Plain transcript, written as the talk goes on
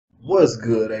What's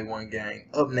good, A1 gang?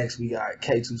 Up next, we got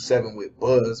K27 with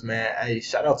Buzz, man. Hey,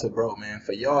 shout out to bro, man.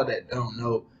 For y'all that don't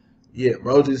know, yeah,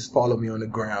 bro just followed me on the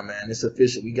ground, man. It's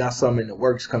official. We got something in the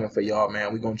works coming for y'all,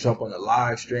 man. We gonna jump on a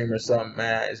live stream or something,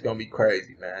 man. It's gonna be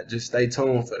crazy, man. Just stay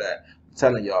tuned for that. I'm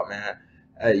telling y'all, man.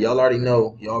 Hey, y'all already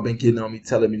know. Y'all been getting on me,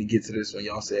 telling me to get to this one.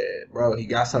 Y'all said, bro, he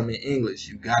got something in English.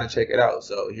 You gotta check it out.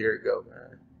 So here it go,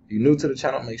 man. If you're new to the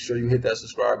channel, make sure you hit that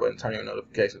subscribe button, turn your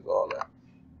notifications, all that.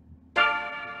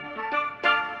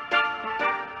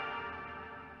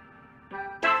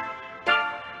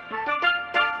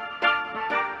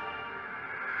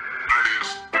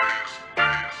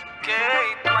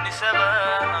 K27,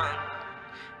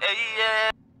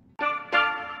 yeah.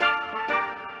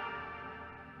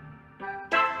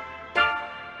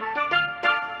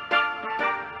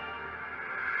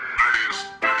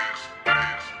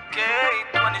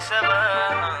 K27,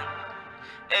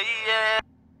 yeah.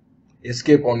 It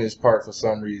skip on this part for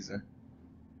some reason.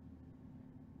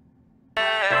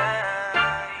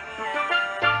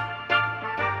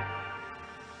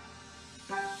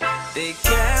 They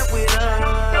can't with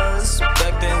us.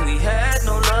 Back then we had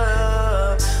no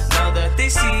love. Now that they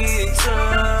see it's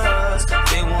us,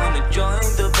 they wanna join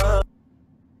the bus.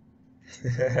 They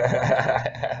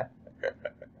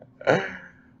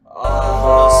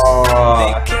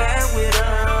can't with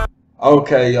us.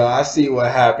 Okay, y'all, I see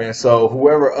what happened. So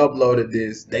whoever uploaded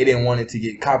this, they didn't want it to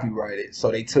get copyrighted,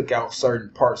 so they took out certain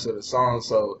parts of the song.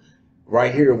 So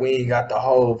right here, we ain't got the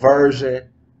whole version.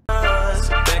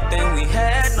 Back then we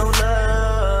had no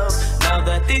love. Now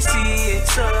that they see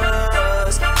it's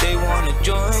us, they wanna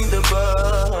join the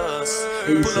bus.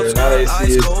 He said, now they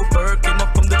see it. Came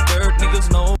up from the dirt, niggas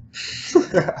know.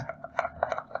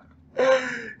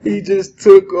 He just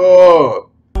took off.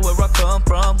 Where I come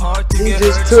from, hard to He get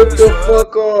just hurt, took so the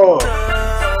fuck off.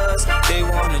 they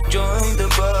wanna join the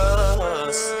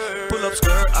bus. Pull up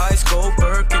skirt, ice cold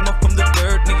bird, came up from the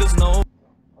dirt, niggas know.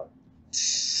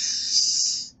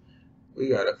 We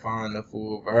gotta find the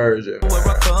full version, man. Where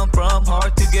I come from,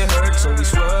 hard to get hurt, so we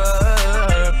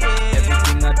swerve.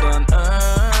 Everything I done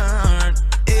earned.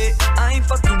 I ain't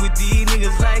fucking with these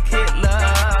niggas like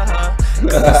Hitler.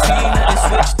 Cause I seen how they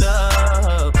switched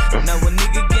up. Now a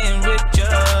nigga getting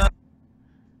richer.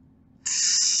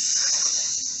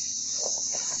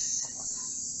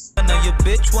 Now your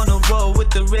bitch wanna roll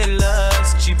with the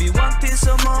realest. She be wanting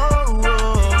some more.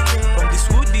 From this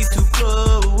woody too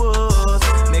close.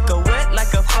 Make her wet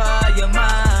like a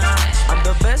fireman. I'm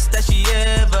the best that she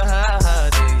ever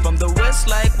had. From the west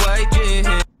like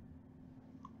YJ.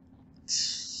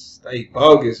 Stay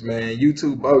bogus, man.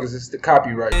 YouTube bogus. It's the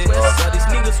copyright, y'all. All these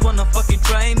niggas wanna fucking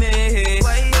try me. Make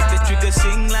the trigger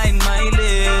sing like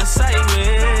Miley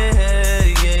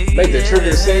Cyrus. Make the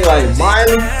trigger sing like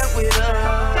Miley.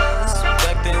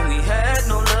 Back then we had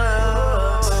no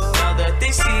love. Now that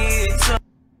they see it's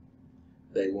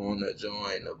They wanna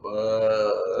join the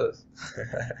bus.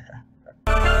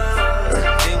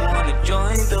 they wanna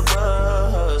join the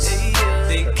bus.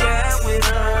 They can't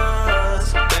with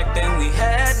us. Back then we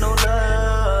had no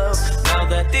love. Now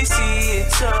that they see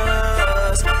it's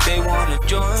us, they wanna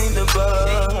join the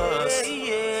bus.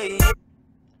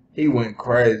 He went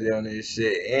crazy on this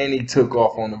shit, and he took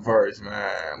off on the verse,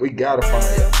 man. We gotta find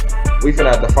it. We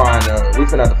finna have to find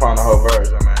the whole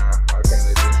version, man. I can't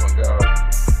let this one go.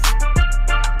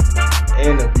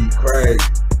 And it be crazy.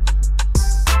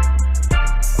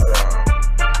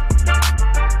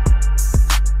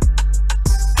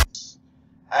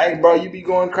 Hey, bro, you be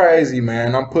going crazy,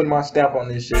 man. I'm putting my stamp on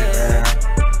this shit, man.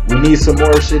 We need some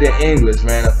more shit in English,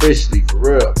 man. Officially, for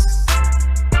real.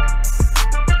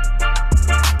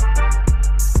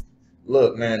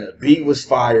 Look, man, the beat was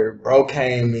fire. Bro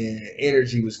came in.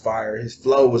 Energy was fire. His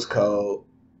flow was cold.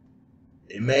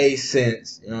 It made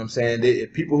sense. You know what I'm saying?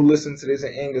 If people who listen to this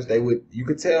in English, you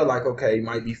could tell, like, okay, it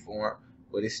might be foreign,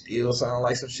 but it still sounds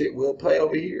like some shit we'll play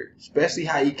over here. Especially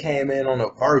how he came in on the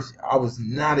verse. I was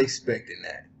not expecting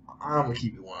that. I'm gonna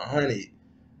keep it 100.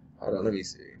 Hold on, let me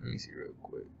see. Let me see real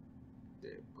quick.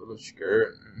 Yeah, pull a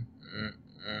skirt.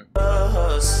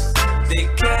 They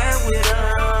can't with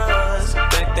us.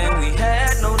 Back then we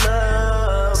had no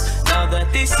love. Now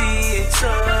that they see it's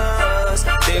us,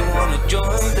 they wanna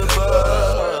join the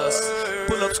bus.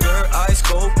 Pull up skirt, ice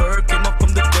cold bird, came up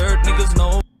from the dirt, niggas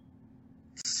know.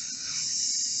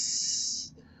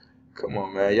 Come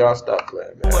on, man. Y'all stop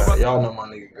playing, man. Y'all know my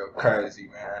nigga go crazy,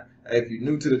 man. Hey, if you're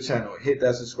new to the channel, hit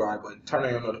that subscribe button, turn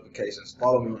on your notifications,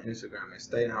 follow me on Instagram, and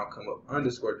stay down, come up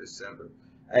 _December.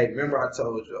 Hey, remember I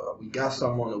told y'all we got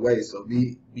something on the way, so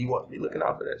be looking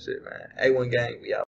out for that shit, man. A1 gang, we out.